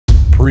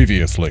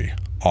Previously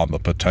on the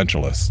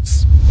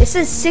Potentialists. It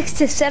says 6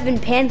 to 7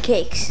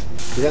 pancakes.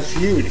 That's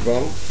huge,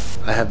 bro.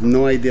 I have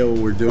no idea what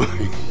we're doing.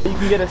 You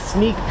can get a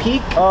sneak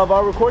peek of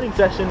our recording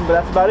session, but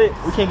that's about it.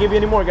 We can't give you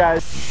any more,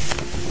 guys.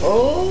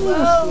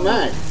 Oh,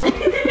 smack.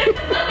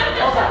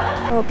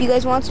 I hope you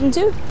guys want some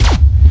too.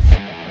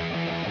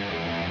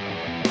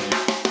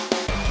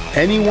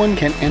 Anyone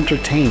can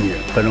entertain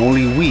you, but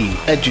only we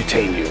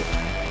edutain you.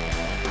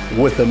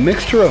 With a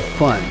mixture of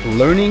fun,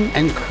 learning,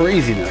 and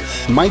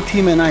craziness, my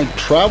team and I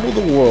travel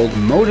the world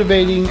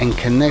motivating and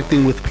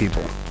connecting with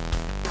people.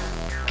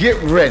 Get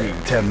ready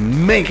to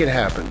make it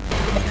happen.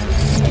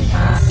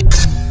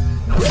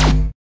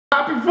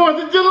 Happy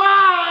 4th of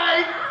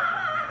July!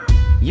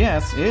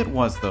 Yes, it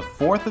was the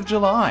 4th of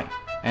July.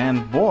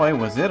 And boy,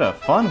 was it a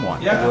fun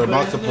one. We're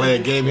about to play a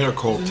game here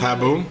called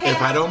Taboo.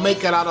 If I don't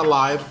make it out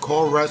alive,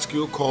 call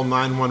rescue, call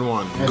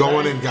 911. I'm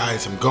going in,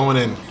 guys. I'm going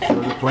in.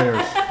 The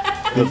players.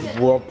 The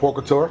World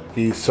Poker Tour.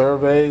 He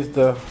surveys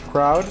the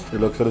crowd. He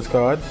looks at his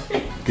cards.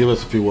 Give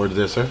us a few words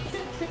there, sir.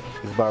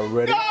 He's about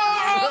ready.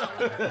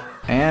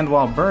 And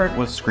while Bert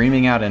was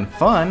screaming out in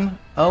fun,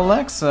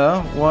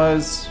 Alexa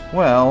was,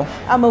 well...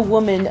 I'm a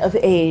woman of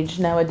age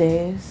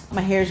nowadays.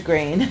 My hair's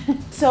graying.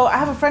 So I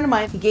have a friend of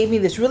mine, he gave me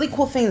this really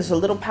cool thing. There's a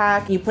little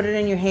pack, you put it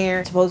in your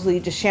hair, supposedly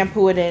you just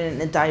shampoo it in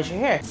and it dyes your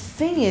hair. The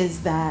thing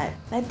is that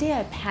day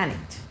I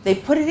panicked. They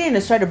put it in,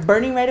 it started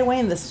burning right away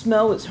and the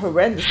smell was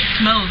horrendous. It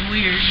smells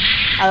weird.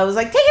 I was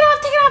like, take it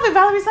off, take it off. And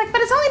Valerie's like,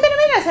 but it's only been a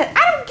minute. I said,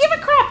 I don't give a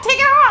crap, take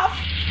it off.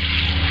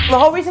 The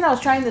whole reason I was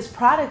trying this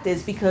product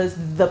is because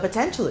the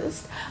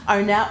Potentialists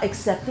are now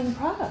accepting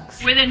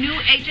products. We're the new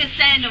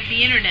HSN of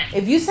the internet.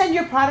 If you send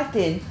your product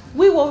in,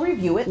 we will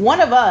review it.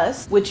 One of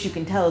us, which you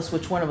can tell us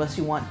which one of us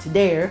you want to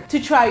dare, to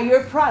try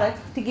your product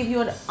to give you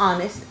an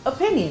honest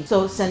opinion.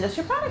 So send us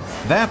your products.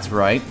 That's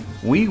right,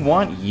 we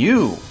want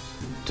you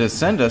to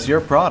send us your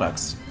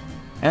products.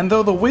 And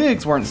though the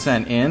wigs weren't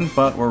sent in,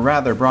 but were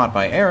rather brought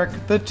by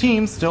Eric, the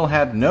team still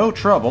had no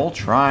trouble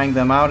trying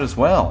them out as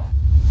well.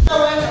 How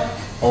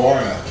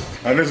are you?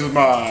 And this is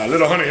my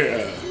little honey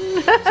here.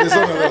 Say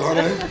something, little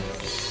honey.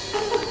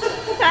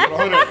 Little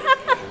honey.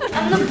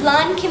 I'm the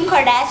blonde Kim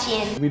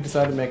Kardashian. We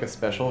decided to make a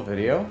special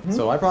video,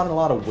 so I brought in a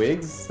lot of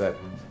wigs that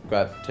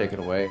got taken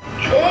away. It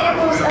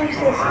was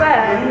actually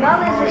square.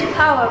 Knowledge is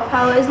power,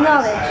 power is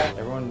knowledge.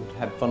 Everyone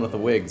had fun with the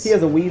wigs. He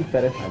has a weed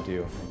fetish. I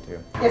do.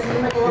 The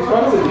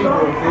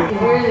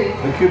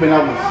Cuban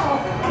Elvis.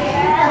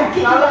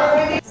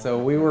 So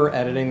we were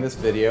editing this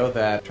video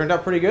that turned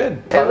out pretty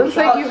good. It looks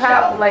like you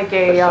have like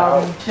a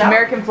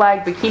American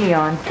flag bikini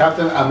on.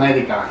 Captain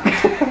America.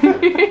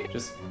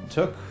 Just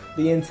took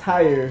The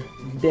entire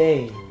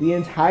day. The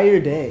entire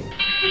day.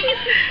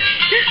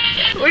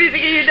 What do you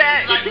think of your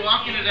dad? Like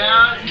walking it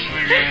out.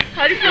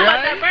 How do you feel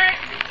about that, Bert?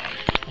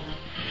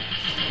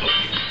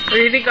 What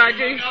do you think,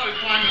 Audrey?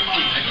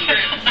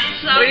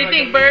 What do you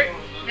think, Bert?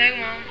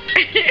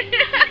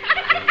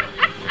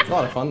 It's a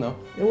lot of fun though.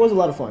 It was a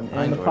lot of fun,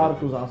 and the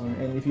product was awesome.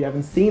 And if you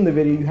haven't seen the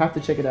video, you have to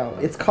check it out.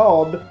 It's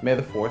called May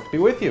the 4th be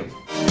with you.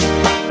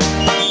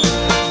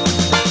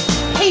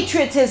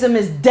 Patriotism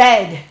is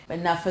dead, but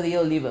not for the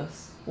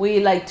Olivos. We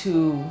like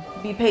to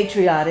be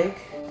patriotic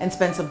and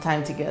spend some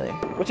time together.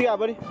 What you got,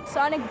 buddy?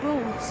 Sonic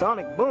Boom.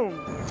 Sonic Boom.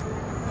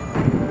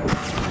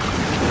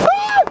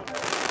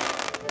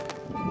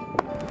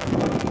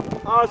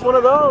 Oh, it's one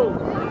of those.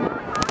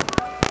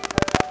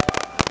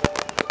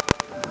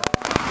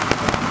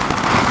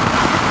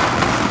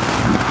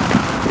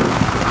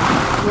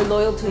 We're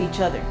loyal to each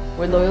other.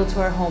 We're loyal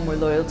to our home. We're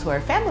loyal to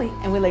our family,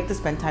 and we like to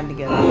spend time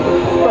together.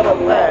 What a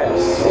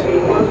mess.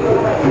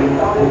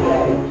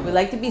 We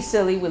like to be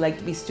silly. We like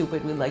to be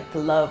stupid. We like to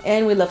love,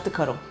 and we love to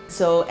cuddle.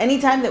 So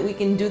anytime that we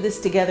can do this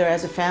together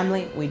as a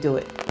family, we do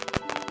it.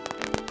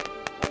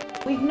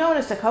 We've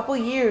noticed a couple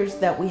years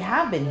that we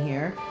have been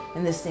here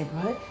in this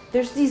neighborhood,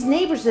 there's these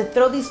neighbors that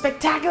throw these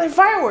spectacular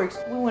fireworks.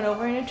 We went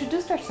over and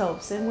introduced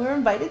ourselves, and we were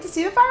invited to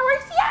see the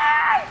fireworks.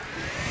 Yay!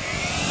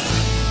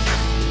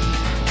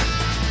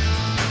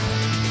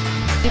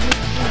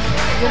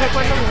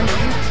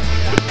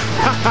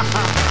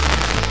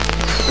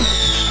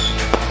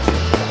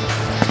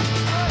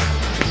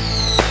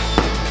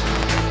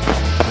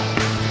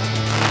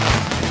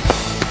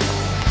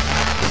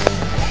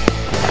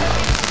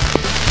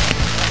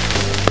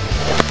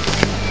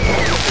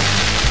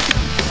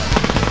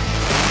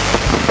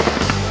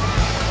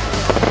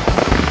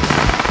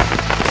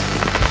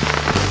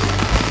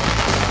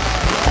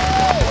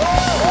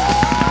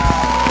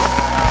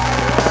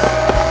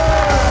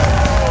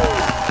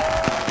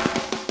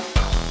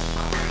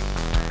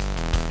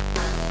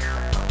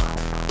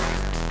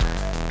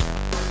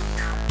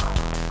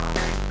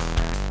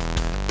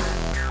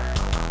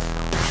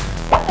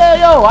 Hey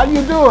yo, how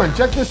you doing?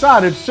 Check this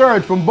out, it's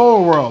Serge from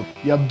BOWAworld.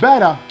 You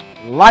better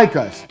like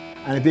us.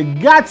 And if you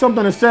got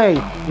something to say,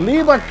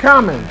 leave a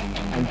comment.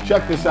 And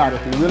check this out,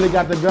 if you really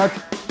got the guts,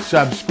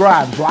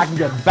 subscribe so I can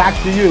get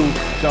back to you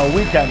so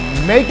we can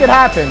make it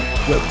happen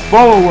with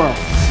BOWAworld.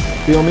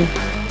 Feel me?